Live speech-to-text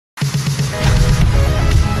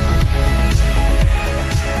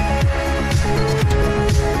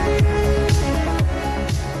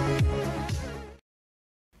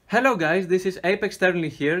Hello guys, this is Apex Sternly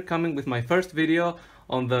here, coming with my first video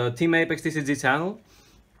on the Team Apex TCG channel.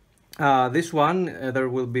 This one, there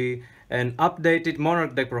will be an updated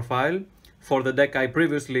Monarch deck profile for the deck I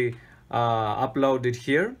previously uploaded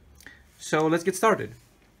here. So let's get started.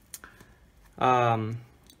 The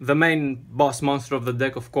main boss monster of the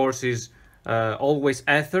deck, of course, is always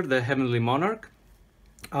Aether, the Heavenly Monarch,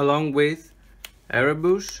 along with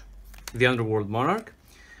Erebus, the Underworld Monarch.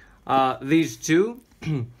 These two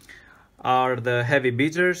are the heavy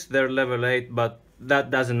beaters. They're level 8, but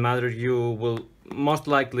that doesn't matter. You will most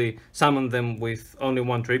likely summon them with only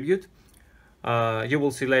one tribute. You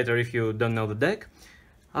will see later if you don't know the deck.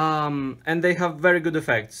 And they have very good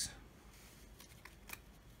effects.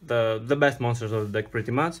 The best monsters of the deck,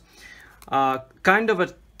 pretty much. Kind of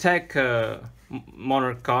a tech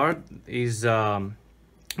Monarch card is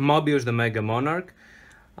Mobius the Mega Monarch.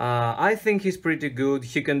 I think he's pretty good.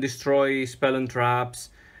 He can destroy spell and traps,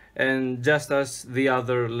 and just as the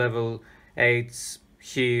other level 8s,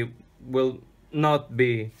 he will not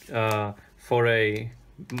be for a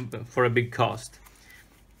big cost.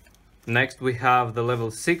 Next we have the level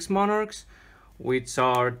 6 Monarchs, which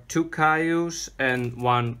are 2 Caius and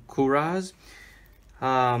 1 Kuraz.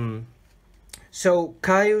 So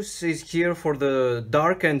Caius is here for the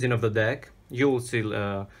dark engine of the deck. You will see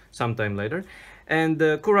sometime later. And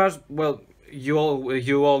Kuraz, well, you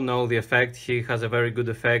all know the effect. He has a very good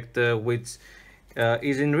effect, which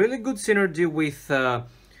is in really good synergy with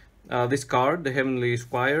this card, the Heavenly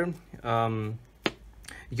Squire.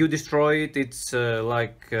 You destroy it. It's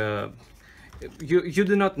like you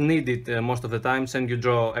do not need it most of the times, and you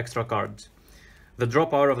draw extra cards. The draw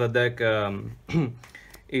power of the deck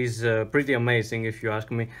is pretty amazing, if you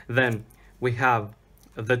ask me. Then we have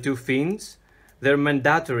the 2 Fiends. They're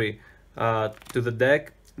mandatory to the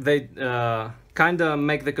deck. They kind of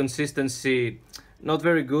make the consistency not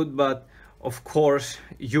very good, but of course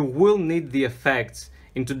you will need the effects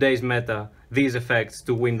in today's meta, these effects,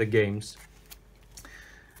 to win the games.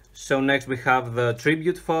 So next we have the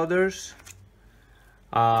tribute fodders,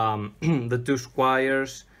 the 2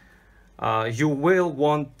 Squires. You will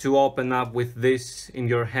want to open up with this in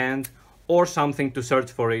your hand or something to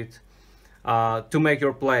search for it to make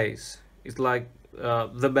your plays. It's like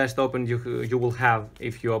the best open you will have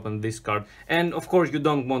if you open this card. And of course you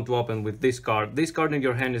don't want to open with this card. This card in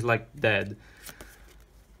your hand is like dead.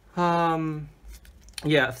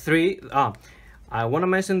 Yeah, 3. I want to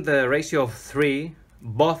mention the ratio of 3.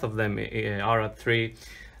 Both of them are at 3.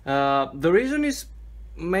 The reason is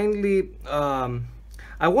mainly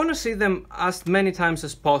I want to see them as many times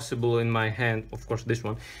as possible in my hand. Of course this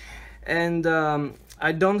one. And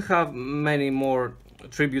I don't have many more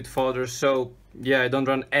tribute fodders, so yeah, I don't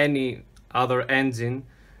run any other engine,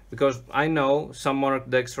 because I know some Monarch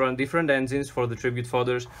decks run different engines for the tribute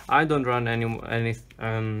fodders. I don't run any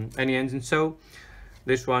engine, so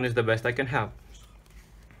this one is the best I can have.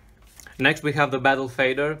 Next we have the Battle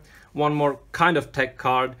Fader, one more kind of tech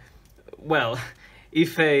card. Well,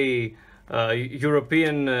 if a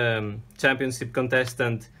European championship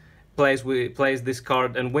contestant plays this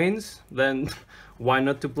card and wins, then why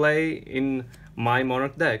not to play in my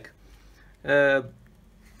Monarch deck?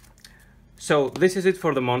 So this is it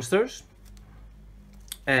for the monsters,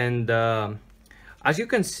 and as you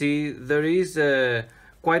can see, there is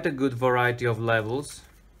quite a good variety of levels.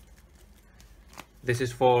 This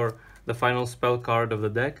is for the final spell card of the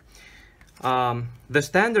deck. The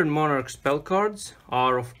standard Monarch spell cards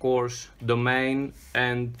are, of course, Domain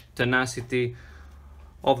and Tenacity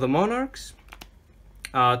of the Monarchs.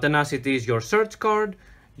 Tenacity is your search card.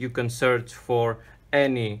 You can search for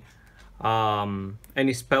any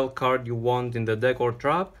spell card you want in the deck or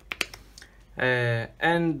trap.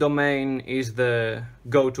 And Domain is the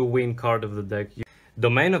go-to win card of the deck.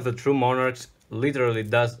 Domain of the true Monarchs literally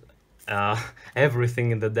does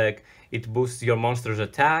everything in the deck. It boosts your monster's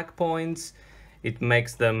attack points. It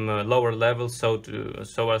makes them lower level so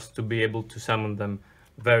as to be able to summon them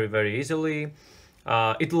very, very easily.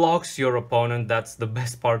 It locks your opponent. That's the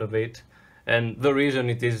best part of it, and the reason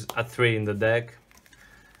it is at 3 in the deck.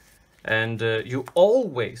 And you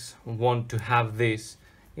always want to have this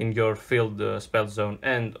in your field spell zone.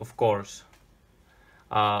 And of course,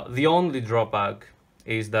 the only drawback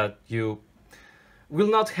is that you will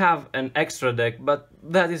not have an extra deck, but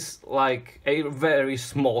that is like a very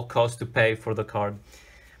small cost to pay for the card.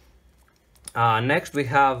 Next we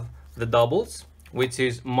have the doubles, which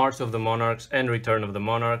is March of the Monarchs and Return of the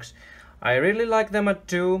Monarchs. I really like them at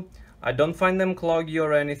 2. I don't find them cloggy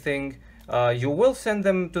or anything. You will send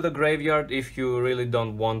them to the graveyard if you really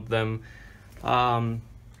don't want them,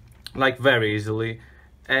 like very easily.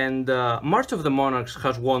 And March of the Monarchs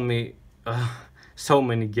has won me so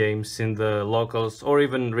many games in the locals or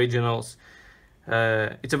even regionals.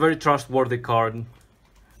 It's a very trustworthy card,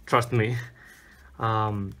 trust me.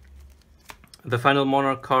 The final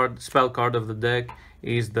Monarch card, spell card of the deck,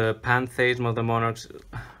 is the Pantheism of the Monarchs.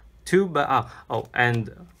 Too bad.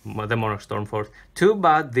 And the Monarch Stormforce. Too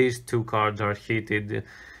bad these two cards are hit in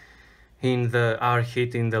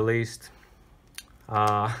the list.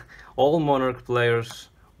 All Monarch players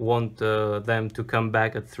want them to come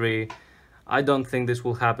back at 3. I don't think this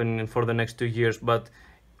will happen for the next 2 years, but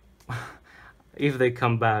if they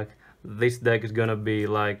come back, this deck is gonna be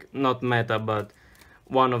like, not meta, but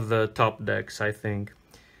one of the top decks, I think.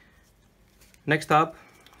 Next up,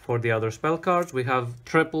 for the other spell cards, we have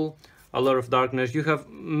triple Allure of Darkness. You have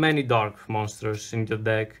many dark monsters in the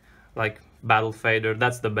deck, like Battle Fader,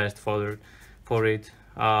 that's the best fodder for it.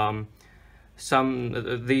 The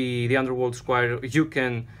Underworld Squire, you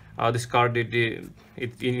can discard it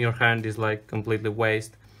in your hand, is like completely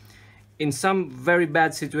waste. In some very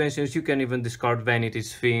bad situations, you can even discard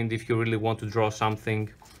Vanity's Fiend if you really want to draw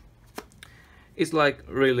something. It's like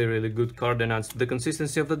really good card and adds to the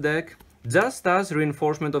consistency of the deck. Just as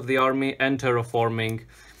Reinforcement of the Army and Terraforming,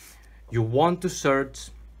 you want to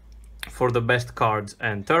search for the best cards,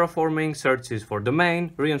 and Terraforming searches for the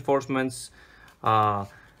main, Reinforcements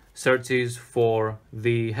searches for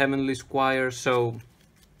the Heavenly Squire, so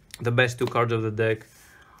the best 2 cards of the deck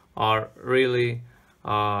are really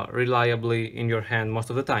reliably in your hand most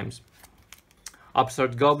of the times.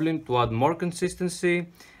 Upstart Goblin to add more consistency,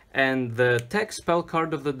 and the tech spell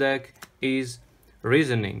card of the deck is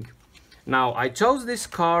Reasoning. Now, I chose this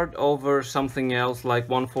card over something else like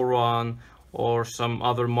 1/1 or some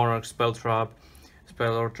other Monarch spell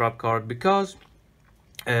or trap card because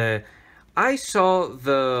I saw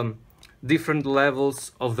the different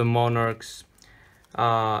levels of the Monarchs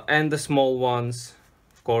and the small ones,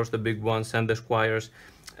 of course the big ones and the Squires,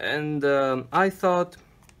 and I thought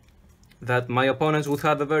that my opponents would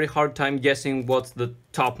have a very hard time guessing what's the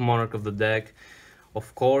top Monarch of the deck.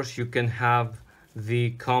 Of course, you can have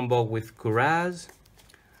the combo with Kuraz.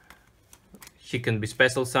 He can be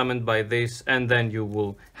special summoned by this, and then you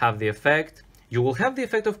will have the effect. You will have the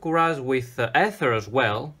effect of Kuraz with Aether as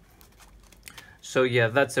well. So yeah,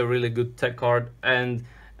 that's a really good tech card, and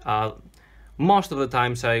most of the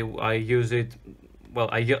times I use it. Well,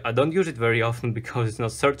 I don't use it very often because it's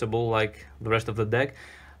not searchable like the rest of the deck,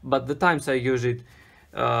 but the times I use it,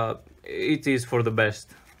 it is for the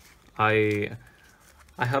best. I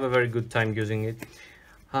have a very good time using it,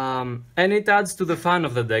 and it adds to the fun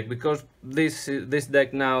of the deck because this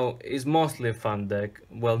deck now is mostly a fun deck.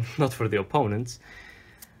 Well, not for the opponents.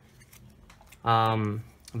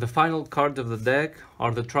 The final cards of the deck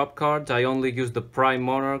are the trap cards. I only use the Prime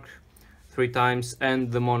Monarch 3 times and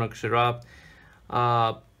the Monarch Erupt.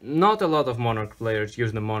 Not a lot of Monarch players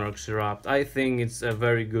use the Monarch Erupt. I think it's a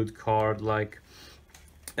very good card. Like,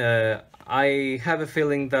 I have a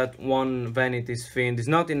feeling that one Vanity's Fiend is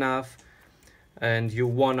not enough, and you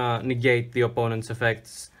wanna negate the opponent's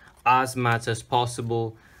effects as much as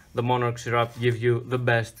possible. The Monarch Erupt gives you the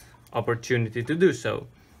best opportunity to do so.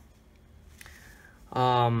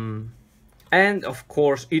 And of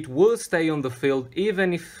course, it will stay on the field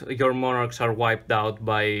even if your Monarchs are wiped out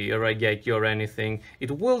by a Raigeki or anything.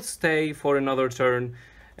 It will stay for another turn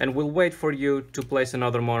and will wait for you to place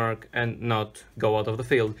another Monarch and not go out of the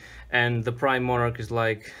field. And the Prime Monarch is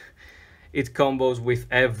like, it combos with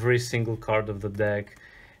every single card of the deck.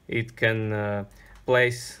 It can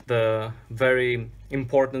place the very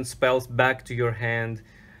important spells back to your hand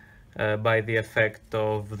by the effect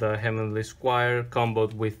of the Heavenly Squire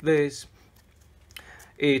comboed with this.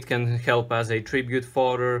 It can help as a tribute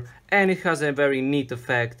fodder, and it has a very neat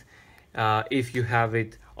effect if you have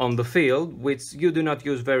it on the field, which you do not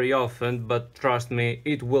use very often, but trust me,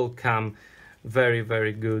 it will come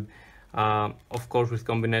very good. Of course, with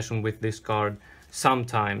combination with this card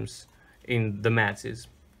sometimes in the matches.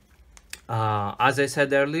 As I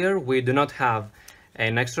said earlier, we do not have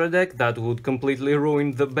an extra deck. That would completely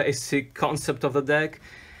ruin the basic concept of the deck,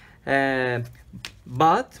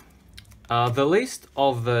 but the list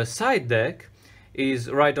of the side deck is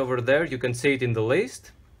right over there. You can see it in the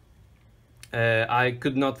list. I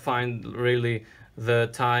could not find really the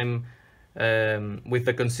time with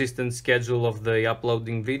the consistent schedule of the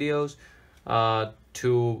uploading videos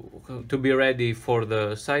to be ready for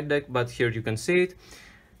the side deck, but here you can see it.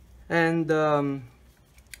 And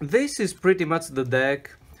this is pretty much the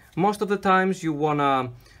deck. Most of the times you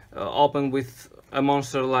wanna open with a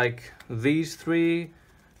monster like these 3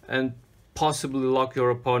 and possibly lock your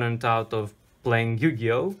opponent out of playing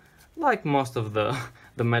Yu-Gi-Oh! Like most of the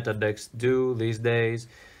the meta decks do these days.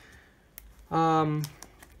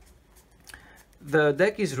 The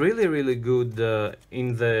deck is really good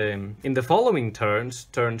in the following turns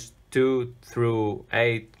 2 through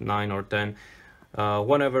 8, 9 or 10,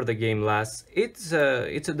 whenever the game lasts. It's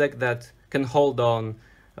a deck that can hold on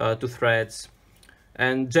to threats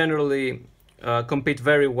and generally compete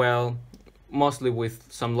very well, mostly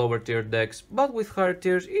with some lower tier decks, but with higher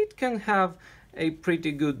tiers it can have a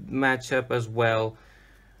pretty good matchup as well,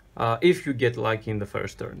 if you get lucky in the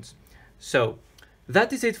first turns. So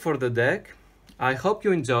that is it for the deck. I hope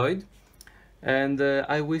you enjoyed, and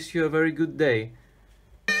I wish you a very good day.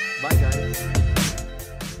 Bye guys.